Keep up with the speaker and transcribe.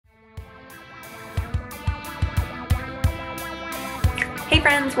Hey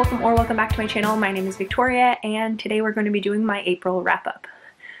friends, welcome back to my channel. My name is Victoria and today we're going to be doing my April wrap-up.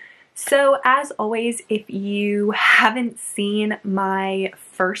 So as always, if you haven't seen my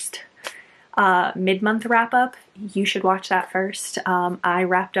first mid-month wrap-up, you should watch that first. I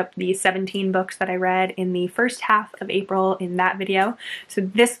wrapped up the 17 books that I read in the first half of April in that video. So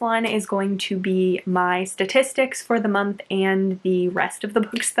this one is going to be my statistics for the month and the rest of the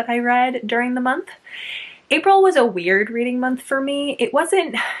books that I read during the month. April was a weird reading month for me. It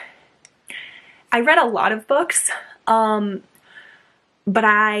wasn't... I read a lot of books, but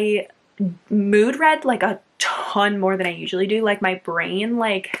I mood read like a ton more than I usually do. Like my brain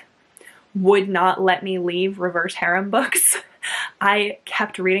like would not let me leave reverse harem books. I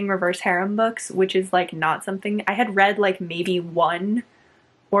kept reading reverse harem books, which is like not something... I had read like maybe 1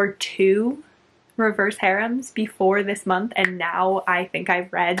 or 2 reverse harems before this month, and now I think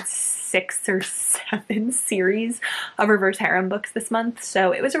I've read 6 or 7 series of reverse harem books this month,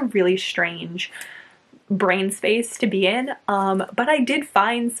 so it was a really strange brain space to be in, but I did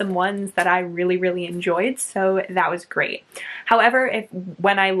find some ones that I really enjoyed, so that was great. However,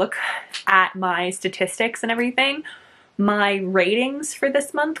 when I look at my statistics and everything, my ratings for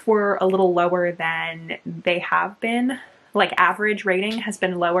this month were a little lower than they have been. Like average rating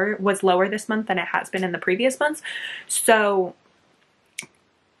was lower this month than it has been in the previous months. So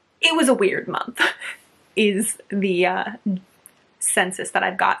it was a weird month is the census that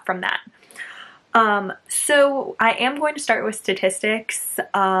I've got from that. So I am going to start with statistics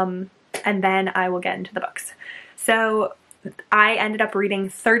and then I will get into the books. So I ended up reading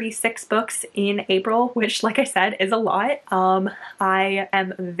 36 books in April, which, like I said, is a lot. I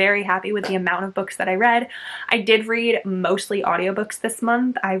am very happy with the amount of books that I read. I did read mostly audiobooks this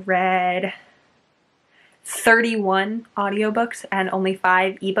month. I read 31 audiobooks and only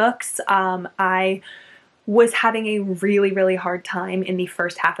 5 ebooks. I was having a really hard time in the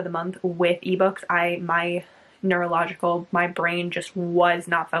first half of the month with ebooks. My brain just was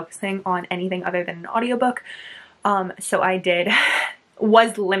not focusing on anything other than an audiobook. So I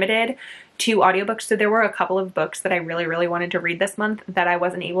was limited to audiobooks. So there were a couple of books that I really wanted to read this month that I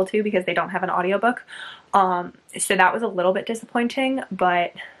wasn't able to because they don't have an audiobook. So that was a little bit disappointing,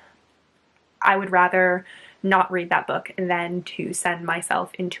 but I would rather not read that book than to send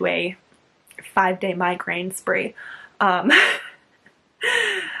myself into a 5-day migraine spree.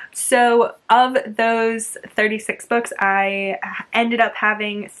 So of those 36 books, I ended up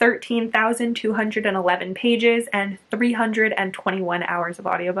having 13,211 pages and 321 hours of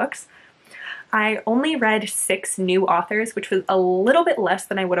audiobooks. I only read 6 new authors, which was a little bit less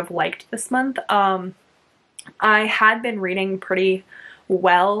than I would have liked this month. I had been reading pretty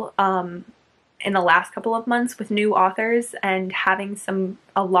well in the last couple of months with new authors and having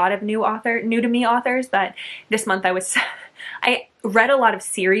a lot of new to me authors, that this month I read a lot of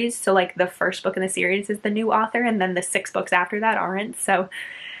series, so like the first book in the series is the new author and then the 6 books after that aren't, so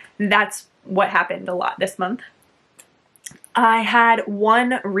that's what happened a lot this month. I had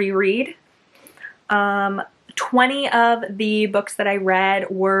 1 reread. 20 of the books that I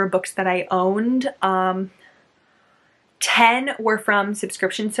read were books that I owned. 10 were from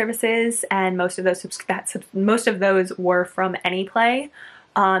subscription services, and most of those were from Anyplay.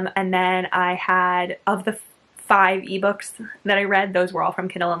 And then I had, of the 5 ebooks that I read, those were all from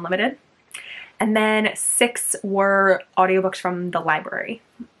Kindle Unlimited. And then 6 were audiobooks from the library.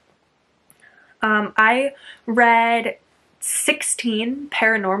 I read 16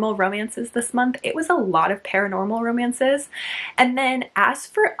 paranormal romances this month. It was a lot of paranormal romances. And then as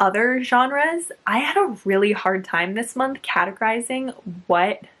for other genres, I had a really hard time this month categorizing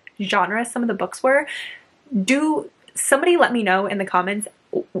what genre some of the books were. Somebody let me know in the comments,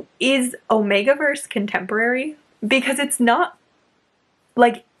 is Omegaverse contemporary? Because it's not,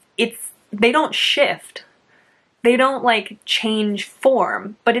 like, they don't shift. They don't like change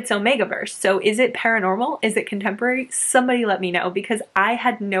form, but it's Omegaverse. So is it paranormal? Is it contemporary? Somebody let me know, because I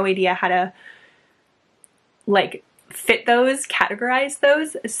had no idea how to like categorize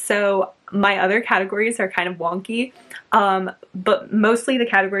those. So my other categories are kind of wonky. But mostly the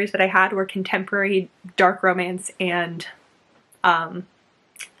categories that I had were contemporary, dark romance, and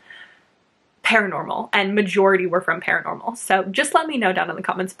paranormal, and majority were from paranormal. So just let me know down in the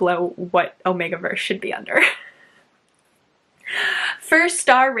comments below what Omegaverse should be under. For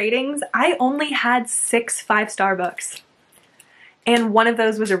star ratings, I only had 6 5-star books, and one of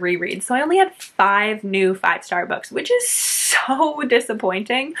those was a reread. So I only had 5 new 5-star books, which is so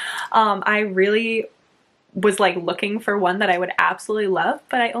disappointing. I really was like looking for one that I would absolutely love,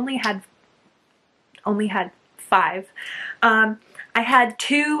 but I only had 5. I had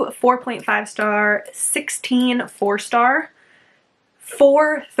 2 4.5 star, 16 4-star,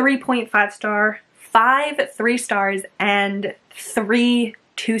 4 3.5 star, 5 3 stars, and 3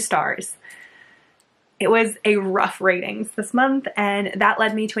 2 stars. It was a rough ratings this month, and that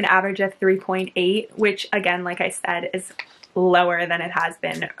led me to an average of 3.8, which again, like I said, is lower than it has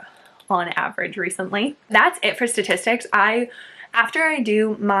been on average recently. That's it for statistics. After I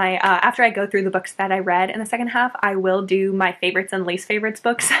go through the books that I read in the second half, I will do my favorites and least favorites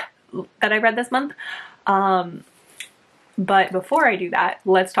books that I read this month. But before I do that,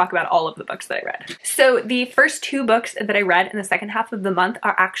 let's talk about all of the books that I read. So the first 2 books that I read in the second half of the month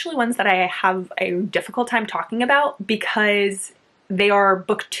are actually ones that I have a difficult time talking about because they are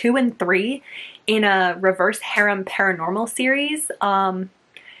book 2 and 3 in a reverse harem paranormal series.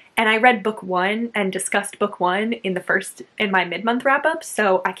 And I read book 1 and discussed book 1 in my mid-month wrap-up,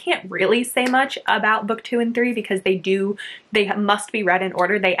 so I can't really say much about book 2 and 3 because they must be read in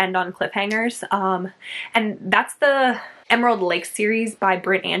order. They end on cliffhangers. And that's the Emerald Lake series by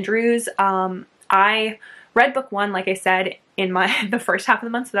Britt Andrews. I read book 1, like I said, in the first half of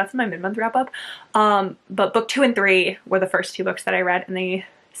the month, so that's my mid-month wrap-up. But book 2 and 3 were the first 2 books that I read in the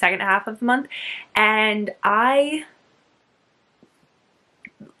second half of the month, and I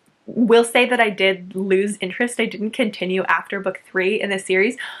will say that I did lose interest. I didn't continue after book 3 in the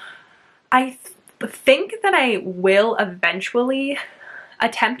series. I think that I will eventually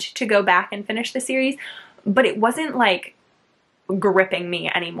attempt to go back and finish the series, but it wasn't like gripping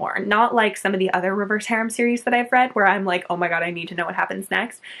me anymore. Not like some of the other reverse harem series that I've read where I'm like, oh my god, I need to know what happens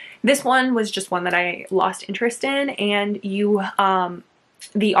next. This one was just one that I lost interest in, and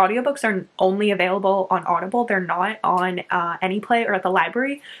the audiobooks are only available on Audible. They're not on Anyplay or at the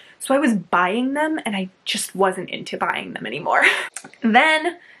library. So I was buying them and I just wasn't into buying them anymore.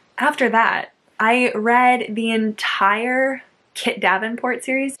 Then after that, I read the entire Kit Davenport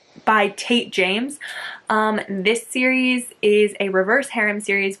series by Tate James. This series is a reverse harem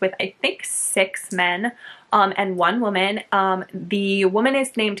series with I think 6 men and 1 woman. The woman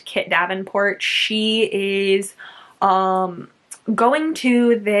is named Kit Davenport. She is going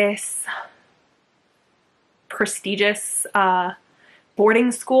to this prestigious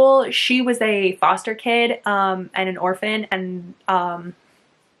boarding school. She was a foster kid and an orphan, and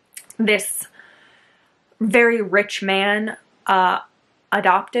this very rich man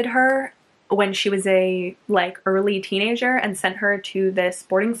adopted her when she was a early teenager and sent her to this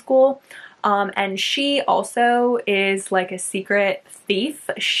boarding school. And she also is like a secret thief.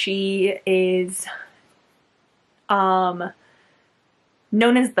 She is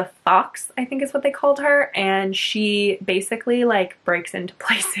known as the Fox, I think is what they called her, and she basically breaks into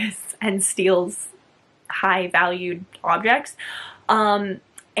places and steals high valued objects. And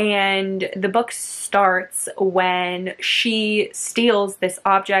the book starts when she steals this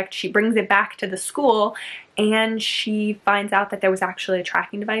object, she brings it back to the school, and she finds out that there was actually a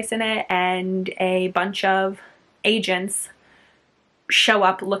tracking device in it, and a bunch of agents show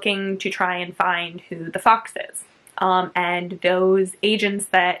up looking to try and find who the Fox is. And those agents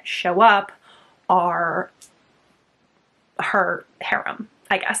that show up are her harem,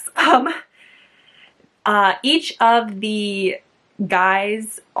 I guess. Each of the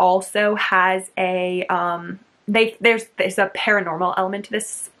guys also has a there's a paranormal element to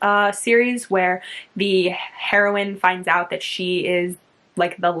this series where the heroine finds out that she is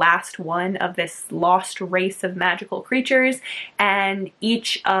the last one of this lost race of magical creatures, and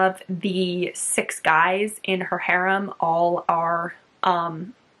each of the 6 guys in her harem all are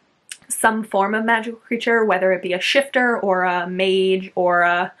some form of magical creature, whether it be a shifter or a mage or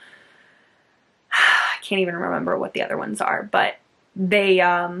a I can't even remember what the other ones are, but they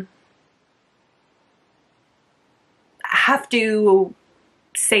have to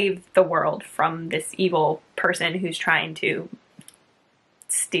save the world from this evil person who's trying to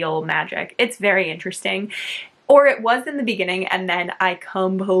steal magic. It's very interesting. Or it was in the beginning, and then I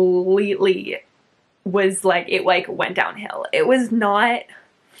completely was it went downhill. It was not,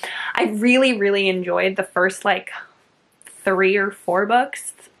 I really enjoyed the first 3 or 4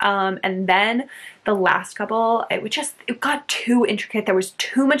 books, and then the last couple, it got too intricate. There was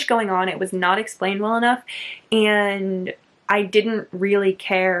too much going on. It was not explained well enough, and I didn't really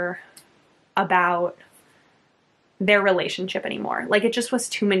care about their relationship anymore. It just was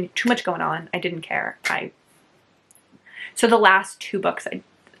too much going on. I didn't care. So the last 2 books,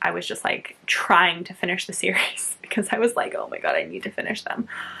 I was just trying to finish the series because I was oh my god, I need to finish them.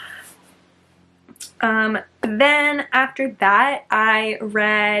 Then after that, I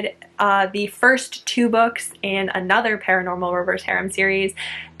read the first 2 books in another paranormal reverse harem series,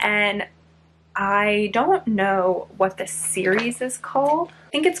 and I don't know what the series is called.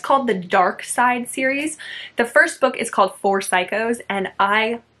 think it's called the Dark Side series. The first book is called Four Psychos, and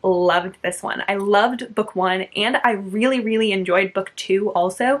I loved this one. I loved book 1, and I really enjoyed book 2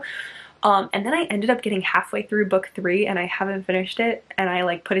 also. And then I ended up getting halfway through book 3 and I haven't finished it, and I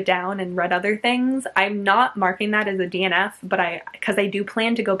like put it down and read other things. I'm not marking that as a DNF, but because I do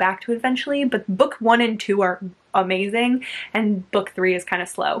plan to go back to it eventually, but book 1 and 2 are amazing and book 3 is kind of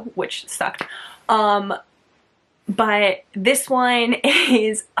slow, which sucked. But this one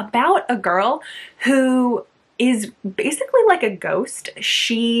is about a girl who is basically like a ghost.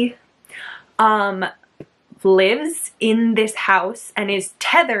 She lives in this house and is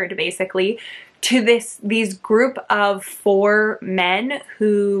tethered basically to these group of 4 men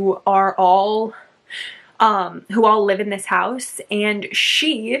who are all live in this house, and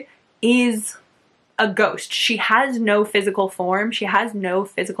she is a ghost. She has no physical form, she has no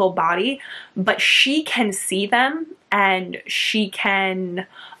physical body, but she can see them and she can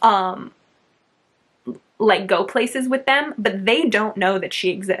like go places with them, but they don't know that she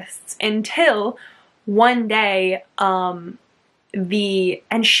exists until one day and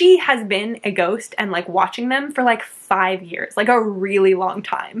she has been a ghost and like watching them for like 5 years, like a really long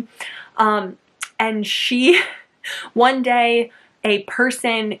time. And one day a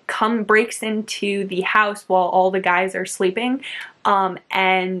person breaks into the house while all the guys are sleeping,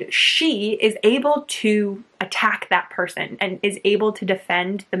 and she is able to attack that person and is able to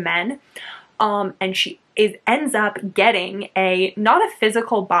defend the men, and she ends up getting not a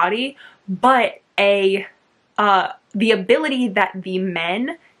physical body, but the ability that the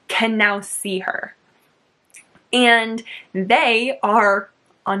men can now see her. And they are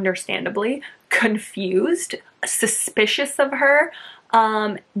understandably confused, suspicious of her,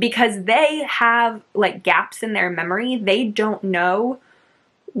 because they have like gaps in their memory. They don't know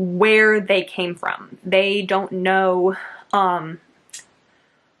where they came from. They don't know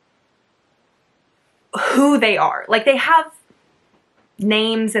who they are. Like, they have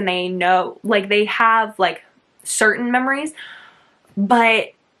names and they know, like, they have like certain memories,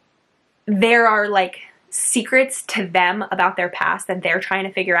 but there are like secrets to them about their past that they're trying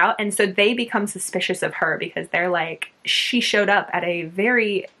to figure out, and so they become suspicious of her because they're like, she showed up at a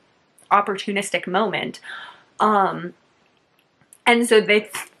very opportunistic moment, and so the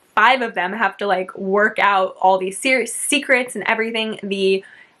 5 of them have to like work out all these secrets and everything. The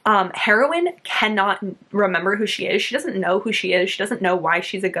heroine cannot remember who she is. She doesn't know who she is. She doesn't know why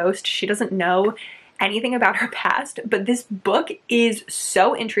she's a ghost. She doesn't know anything about her past, but this book is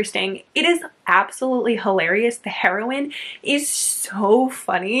so interesting. It is absolutely hilarious. The heroine is so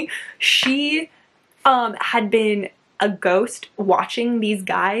funny. She had been a ghost watching these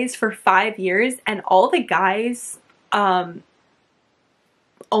guys for 5 years, and all the guys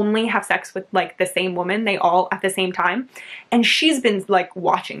only have sex with like the same woman, they all at the same time, and she's been like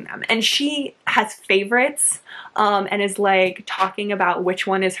watching them, and she has favorites and is like talking about which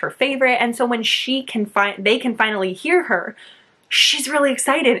one is her favorite. And so when they can finally hear her, she's really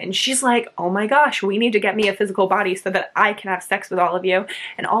excited and she's like, oh my gosh, we need to get me a physical body so that I can have sex with all of you.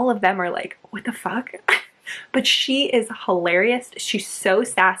 And all of them are like, what the fuck? But she is hilarious. She's so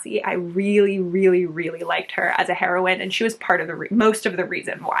sassy. I really liked her as a heroine, and she was part of most of the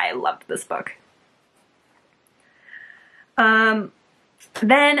reason why I loved this book. Then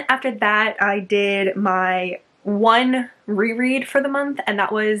after that, I did my one reread for the month, and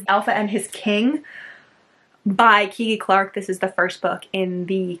that was Alpha and His King by Kiki Clark. This is the first book in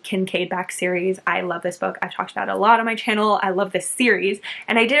the Kincaid Back series. I love this book. I've talked about it a lot on my channel. I love this series,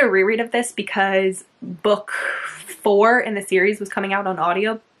 and I did a reread of this because book 4 in the series was coming out on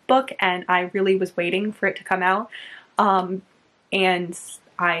audiobook, and I really was waiting for it to come out, and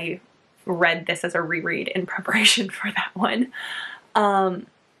I read this as a reread in preparation for that one.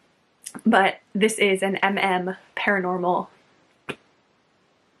 But this is an MM paranormal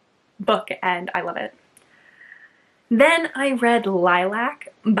book, and I love it. Then I read Lilac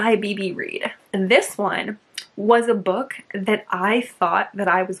by B.B. Reed. This one was a book that I thought that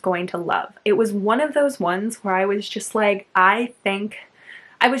I was going to love. It was one of those ones where I was just like, I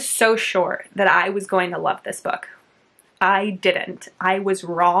was so sure that I was going to love this book. I didn't. I was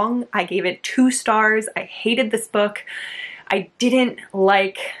wrong. I gave it 2 stars. I hated this book. I didn't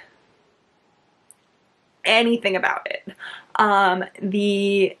like anything about it.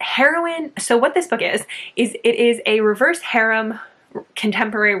 The heroine, so what this book is it is a reverse harem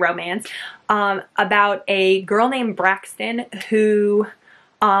contemporary romance about a girl named Braxton who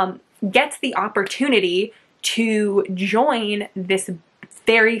gets the opportunity to join this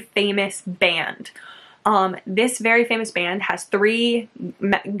very famous band. This very famous band has three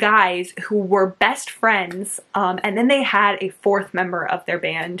guys who were best friends, and then they had a fourth member of their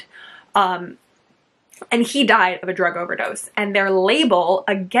band, and he died of a drug overdose. And their label,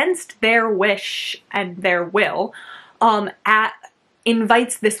 against their wish and their will,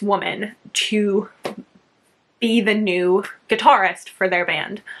 invites this woman to be the new guitarist for their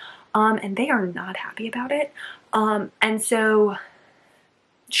band. And they are not happy about it. And so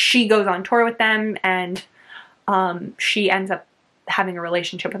she goes on tour with them, and she ends up having a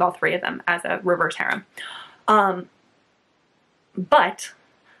relationship with all three of them as a reverse harem. But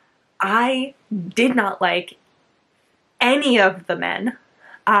I did not like any of the men.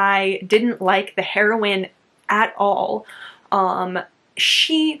 I didn't like the heroine at all.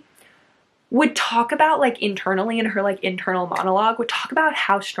 She would talk about, like, internally in her, like, internal monologue, would talk about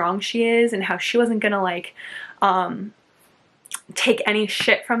how strong she is and how she wasn't gonna, like, take any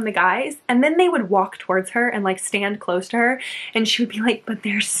shit from the guys. And then they would walk towards her and, like, stand close to her, and she would be like, but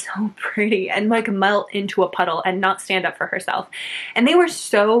they're so pretty, and, like, melt into a puddle and not stand up for herself. And they were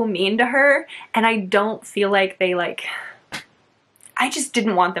so mean to her, and I don't feel like they, like, I just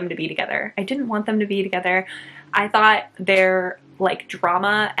didn't want them to be together. I didn't want them to be together. I thought their, like,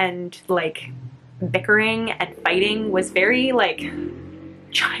 drama and, like, bickering and fighting was very, like,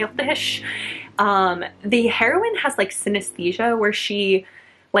 childish. The heroine has, like, synesthesia, where she,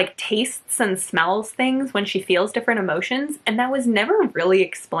 like, tastes and smells things when she feels different emotions, and that was never really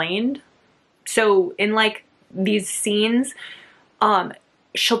explained. So in, like, these scenes,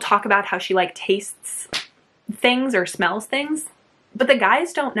 she'll talk about how she, like, tastes things or smells things, but the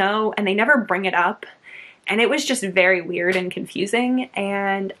guys don't know, and they never bring it up. And it was just very weird and confusing,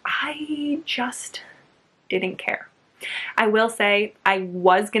 and I just didn't care. I will say I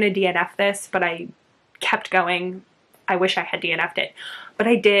was gonna DNF this, but I kept going. I wish I had DNF'd it. But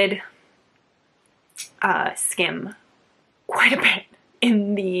I did skim quite a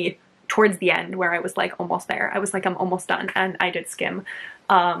bit towards the end, where I was, like, almost there. I was like, I'm almost done, and I did skim.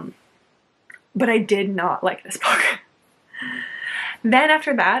 But I did not like this book. Then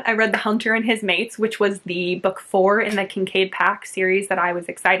after that, I read The Hunter and His Mates, which was the book 4 in the Kincaid Pack series that I was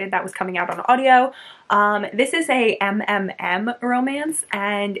excited that was coming out on audio. This is a MMM romance,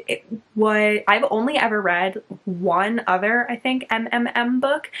 and I've only ever read one other, I think, MMM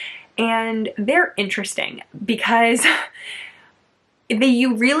book, and they're interesting because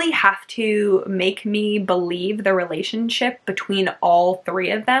you really have to make me believe the relationship between all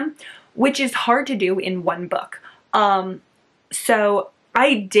three of them, which is hard to do in one book. So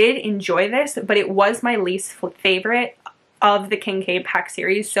I did enjoy this, but it was my least favorite of the Kincaid Pack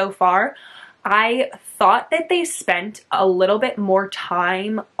series so far. I thought that they spent a little bit more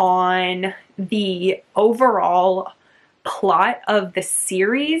time on the overall plot of the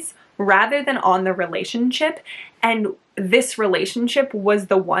series rather than on the relationship, and this relationship was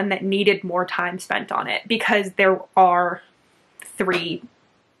the one that needed more time spent on it because there are 3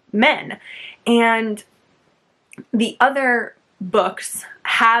 men, and the other books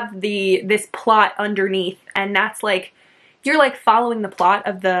have this plot underneath, and that's like, you're like following the plot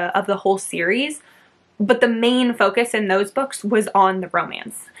of the whole series, but the main focus in those books was on the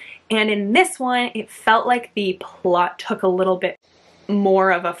romance. And in this one, it felt like the plot took a little bit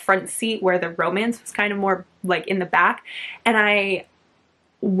more of a front seat, where the romance was kind of more like in the back, and I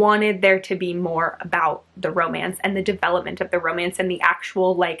wanted there to be more about the romance and the development of the romance and the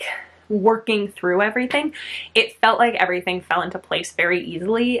actual, like, working through everything. It felt like everything fell into place very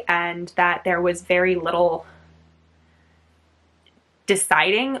easily, and that there was very little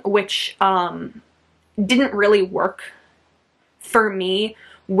deciding, which didn't really work for me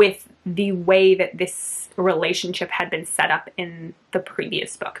with the way that this relationship had been set up in the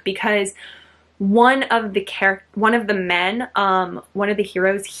previous book, because one of the men, one of the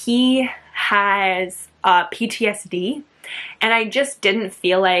heroes, he has PTSD, and I just didn't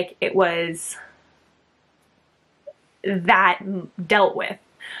feel like it was that dealt with.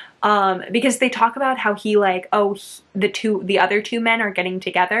 Because they talk about how he, like, the other 2 men are getting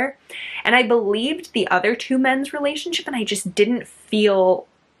together, and I believed the other 2 men's relationship, and I just didn't feel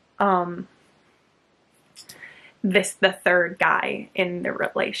the third guy in the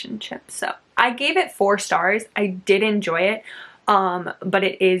relationship. So I gave it 4 stars. I did enjoy it, but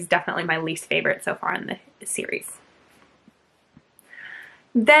it is definitely my least favorite so far in the series.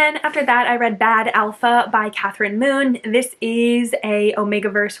 Then after that, I read Bad Alpha by Catherine Moon. This is a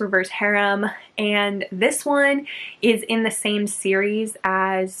Omegaverse reverse harem, and this one is in the same series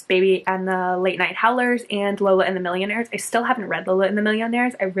as Baby and the Late Night Howlers and Lola and the Millionaires. I still haven't read Lola and the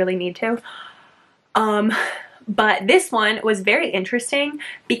Millionaires. I really need to. But this one was very interesting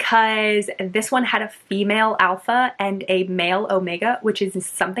because this one had a female alpha and a male omega, which is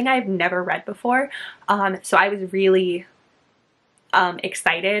something I've never read before. So I was really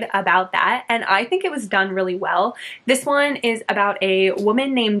excited about that, and I think it was done really well. This one is about a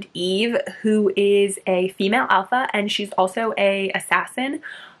woman named Eve who is a female alpha, and she's also a assassin.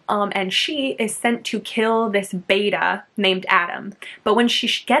 And she is sent to kill this beta named Adam. But when she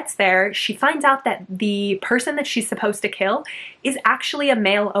gets there, she finds out that the person that she's supposed to kill is actually a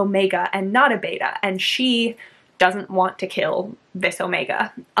male omega and not a beta, and she doesn't want to kill this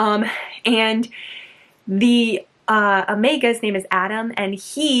omega. And the omega's name is Adam, and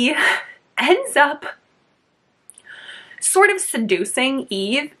he ends up sort of seducing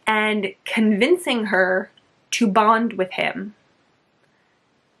Eve and convincing her to bond with him.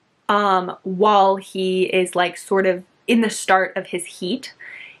 While he is like sort of in the start of his heat,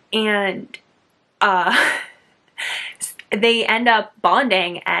 and they end up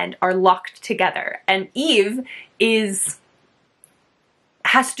bonding and are locked together, and Eve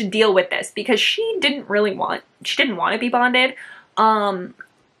has to deal with this because she didn't want to be bonded.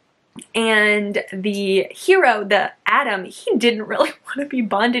 And the hero, the Adam, he didn't really want to be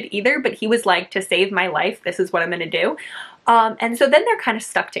bonded either, but he was like, to save my life, this is what I'm gonna do. And so then they're kind of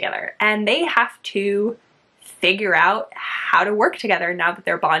stuck together, and they have to figure out how to work together now that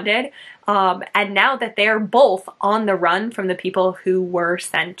they're bonded, and now that they're both on the run from the people who were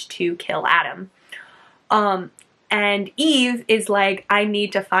sent to kill Adam. And Eve is like, I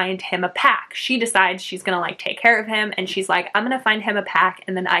need to find him a pack. She decides she's gonna like take care of him, and she's like, I'm gonna find him a pack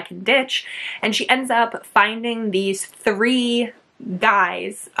and then I can ditch. And she ends up finding these 3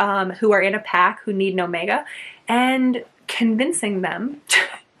 guys who are in a pack who need an omega, and convincing them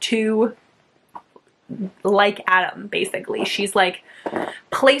to like Adam, basically. She's like,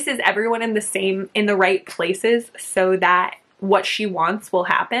 places everyone in the right places so that what she wants will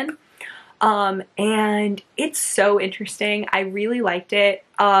happen. And it's so interesting. I really liked it.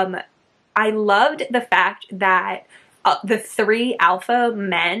 I loved the fact that the 3 alpha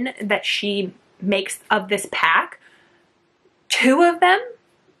men that she makes of this pack, 2 of them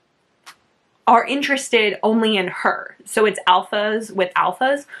are interested only in her. So it's alphas with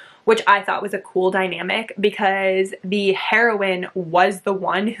alphas, which I thought was a cool dynamic because the heroine was the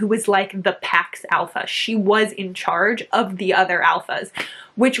one who was like the pack's alpha. She was in charge of the other alphas,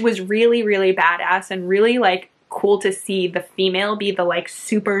 which was really, really badass and really like cool to see the female be the like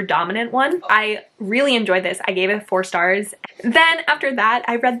super dominant one. I really enjoyed this. I gave it 4 stars. Then after that,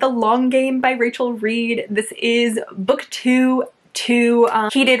 I read The Long Game by Rachel Reed. This is book 2 to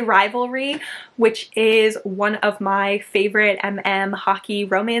Heated Rivalry, which is one of my favorite hockey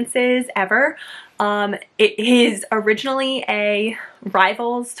romances ever. It is originally a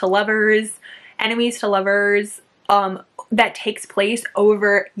rivals to lovers, enemies to lovers, that takes place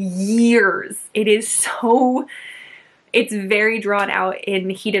over years. It's very drawn out in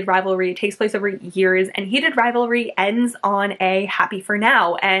Heated Rivalry. It takes place over years, and Heated Rivalry ends on a happy for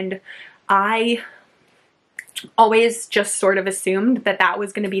now, and I always just sort of assumed that that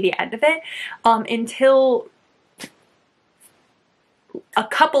was going to be the end of it, until a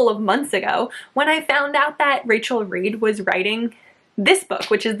couple of months ago when I found out that Rachel Reed was writing this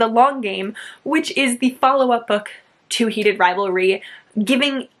book, which is The Long Game, which is the follow-up book to Heated Rivalry,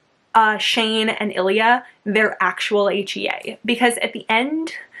 giving Shane and Ilya their actual HEA, because at the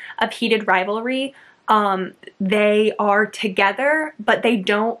end of Heated Rivalry, they are together, but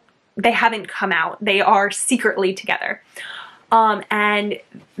they haven't come out. They are secretly together. And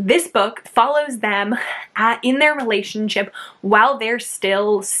this book follows them in their relationship while they're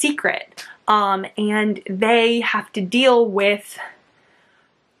still secret. And they have to deal with,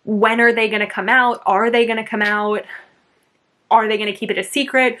 when are they going to come out? Are they going to come out? Are they going to keep it a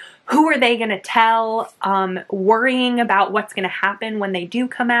secret? Who are they going to tell? Worrying about what's going to happen when they do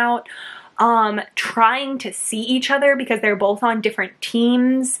come out. Trying to see each other because they're both on different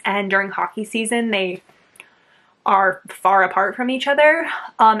teams, and during hockey season they are far apart from each other,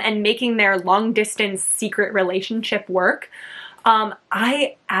 and making their long distance secret relationship work.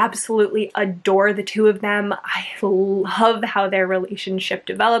 I absolutely adore the 2 of them. I love how their relationship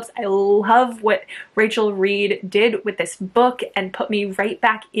develops. I love what Rachel Reed did with this book and put me right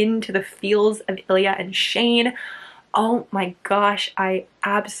back into the feels of Ilya and Shane. Oh my gosh, I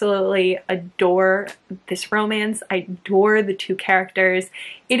absolutely adore this romance. I adore the 2 characters.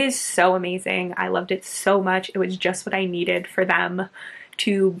 It is so amazing. I loved it so much. It was just what I needed for them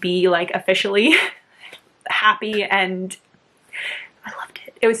to be like officially happy, and I loved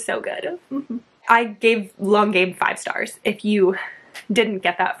it. It was so good. I gave Long Game 5 stars, if you didn't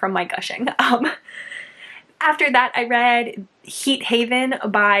get that from my gushing. After that, I read Heat Haven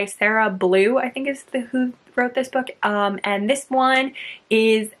by Sarah Blue, I think is who wrote this book. And this one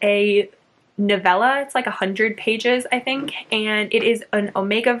is a novella. It's like 100 pages, I think. And it is an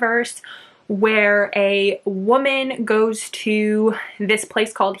Omega verse where a woman goes to this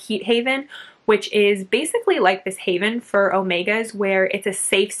place called Heat Haven, which is basically like this haven for Omegas where it's a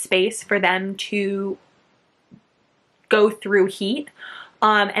safe space for them to go through heat.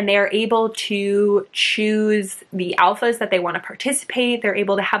 And they are able to choose the alphas that they want to participate. They're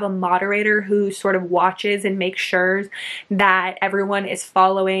able to have a moderator who sort of watches and makes sure that everyone is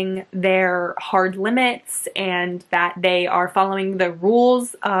following their hard limits and that they are following the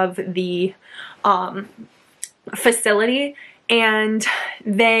rules of the facility. And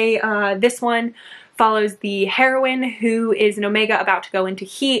this one follows the heroine, who is an Omega about to go into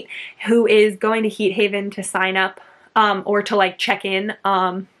heat, who is going to Heat Haven to sign up or to like check in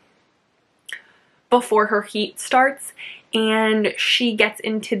before her heat starts. And she gets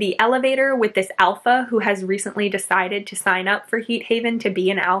into the elevator with this alpha who has recently decided to sign up for Heat Haven to be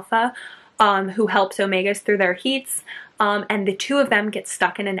an alpha who helps Omegas through their heats. And the two of them get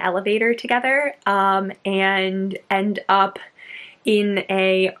stuck in an elevator together and end up in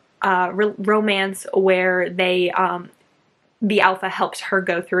a romance where they the alpha helps her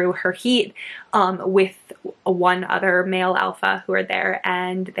go through her heat with one other male alpha who are there,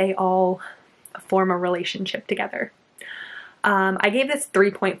 and they all form a relationship together. I gave this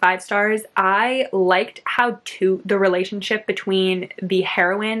 3.5 stars. I liked how the relationship between the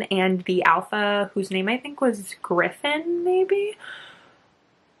heroine and the alpha, whose name I think was Griffin, maybe,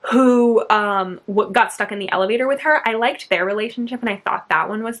 who got stuck in the elevator with her. I liked their relationship and I thought that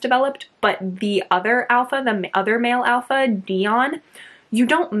one was developed, but the other alpha, the other male alpha, Dion, you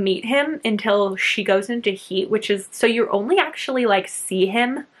don't meet him until she goes into heat, which is, so you only actually like see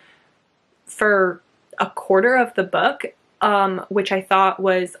him for a quarter of the book, which I thought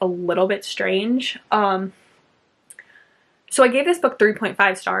was a little bit strange. So I gave this book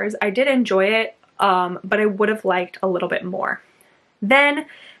 3.5 stars. I did enjoy it, but I would have liked a little bit more. Then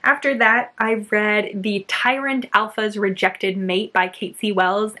after that, I read The Tyrant Alpha's Rejected Mate by Kate C.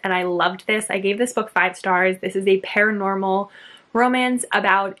 Wells, and I loved this. I gave this book 5 stars. This is a paranormal romance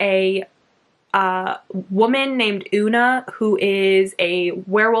about a woman named Una who is a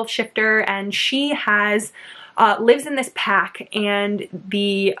werewolf shifter, and she has lives in this pack, and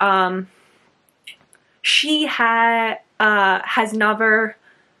the she has never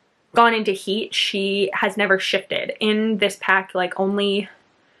gone into heat. She has never shifted in this pack. Like, only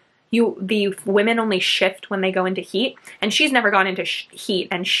the women only shift when they go into heat, and she's never gone into heat,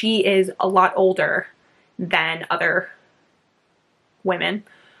 and she is a lot older than other women.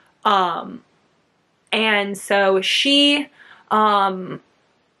 And so she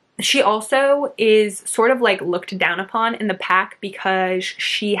also is sort of like looked down upon in the pack because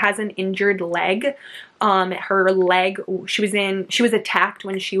she has an injured leg. Her leg, she was attacked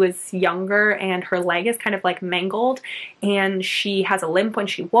when she was younger, and her leg is kind of like mangled, and she has a limp when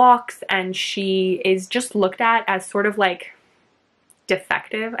she walks, and she is just looked at as sort of like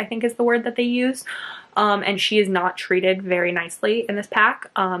defective, I think is the word that they use. And she is not treated very nicely in this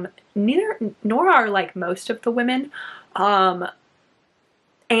pack. Nor are like most of the women.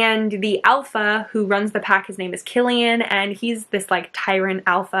 And the alpha who runs the pack, his name is Killian, and he's this like tyrant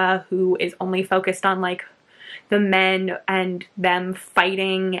alpha who is only focused on like the men and them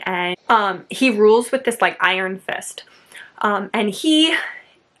fighting, and he rules with this like iron fist. And he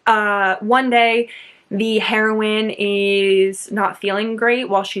one day the heroine is not feeling great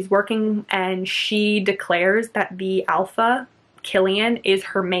while she's working, and she declares that the alpha, Killian, is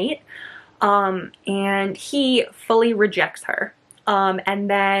her mate, and he fully rejects her. And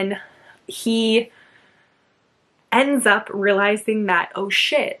then he ends up realizing that, oh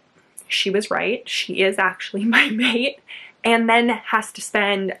shit, she was right, she is actually my mate, and then has to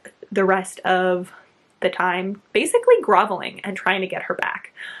spend the rest of the time basically groveling and trying to get her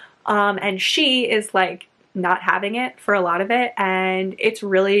back. And she is like not having it for a lot of it, and it's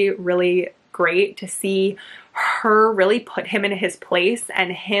really, really great to see her really put him in his place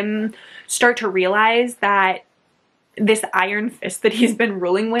and him start to realize that this iron fist that he's been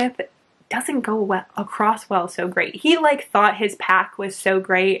ruling with doesn't go across well so great. He like thought his pack was so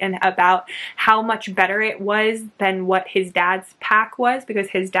great and about how much better it was than what his dad's pack was,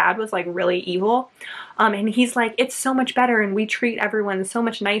 because his dad was like really evil. And he's like, it's so much better and we treat everyone so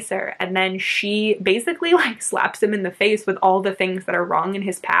much nicer. And then she basically like slaps him in the face with all the things that are wrong in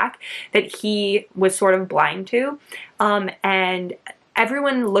his pack that he was sort of blind to. And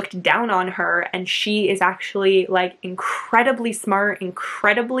everyone looked down on her, and she is actually like incredibly smart,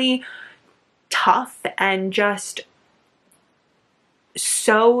 incredibly tough and just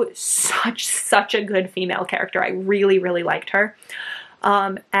such a good female character. I really liked her.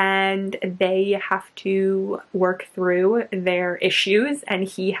 And they have to work through their issues, and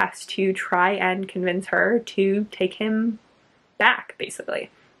he has to try and convince her to take him back, basically.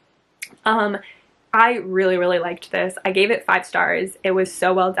 I really liked this. I gave it 5 stars. It was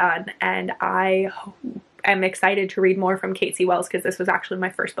so well done, and I am excited to read more from Kate C. Wells because this was actually my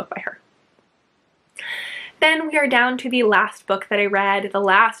first book by her. Then we are down to the last book that I read. The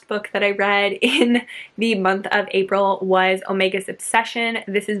last book that I read in the month of April was Omega's Obsession.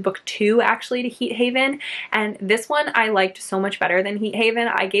 This is book 2 actually to Heat Haven, and this one I liked so much better than Heat Haven.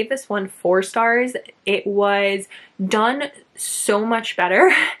 I gave this one 4 stars. It was done so much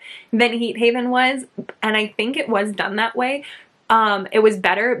better than Heat Haven was, and I think it was done that way. It was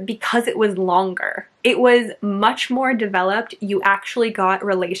better because it was longer. It was much more developed. You actually got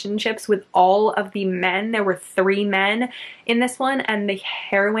relationships with all of the men. There were 3 men in this one, and the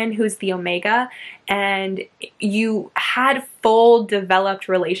heroine who's the Omega, and you had full developed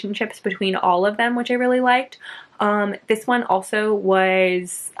relationships between all of them, which I really liked. This one also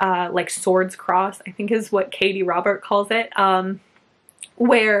was like swords crossed, I think is what Katie Robert calls it.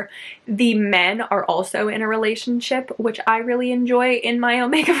 Where the men are also in a relationship, which I really enjoy in my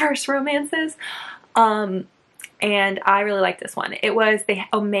Omegaverse romances. And I really like this one. It was the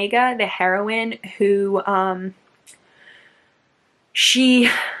Omega, the heroine, who she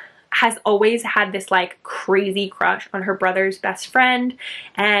has always had this like crazy crush on her brother's best friend,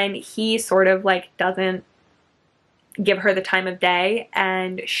 and he sort of like doesn't give her the time of day,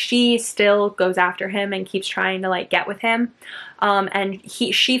 and she still goes after him and keeps trying to like get with him. And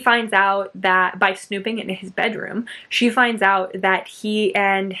she finds out that by snooping in his bedroom, she finds out that he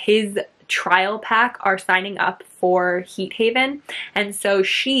and his trial pack are signing up for Heat Haven, and so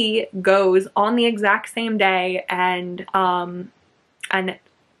she goes on the exact same day and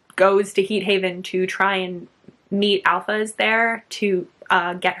goes to Heat Haven to try and meet alphas there to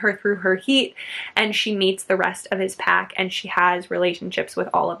get her through her heat, and she meets the rest of his pack, and she has relationships with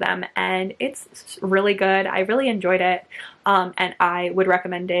all of them, and it's really good. I really enjoyed it, and I would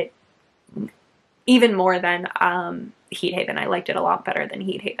recommend it even more than Heat Haven. I liked it a lot better than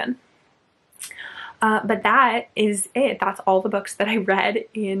Heat Haven. But that is it. That's all the books that I read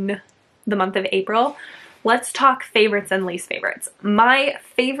in the month of April. Let's talk favorites and least favorites. My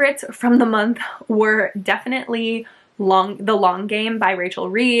favorites from the month were definitely The Long Game by Rachel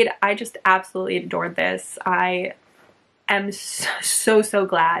Reed. I just absolutely adored this. I am so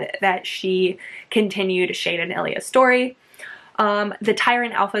glad that she continued Shade and Ilya's story. The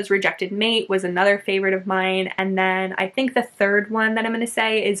Tyrant Alpha's Rejected Mate was another favorite of mine, and then I think the third one that I'm going to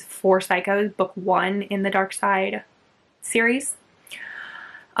say is 4 Psychos, book 1 in the Dark Side series.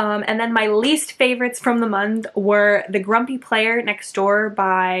 And then my least favorites from the month were The Grumpy Player Next Door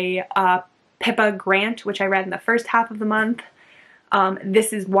by Pippa Grant, which I read in the first half of the month.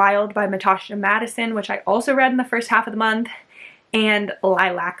 This is Wild by Natasha Madison, which I also read in the first half of the month. And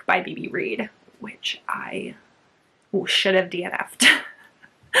Lilac by B.B. Reed, which I should have DNF'd.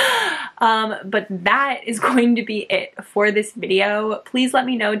 But that is going to be it for this video. Please let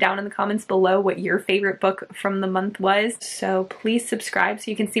me know down in the comments below what your favorite book from the month was. So please subscribe so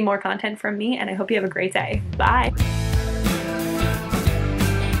you can see more content from me, and I hope you have a great day. Bye!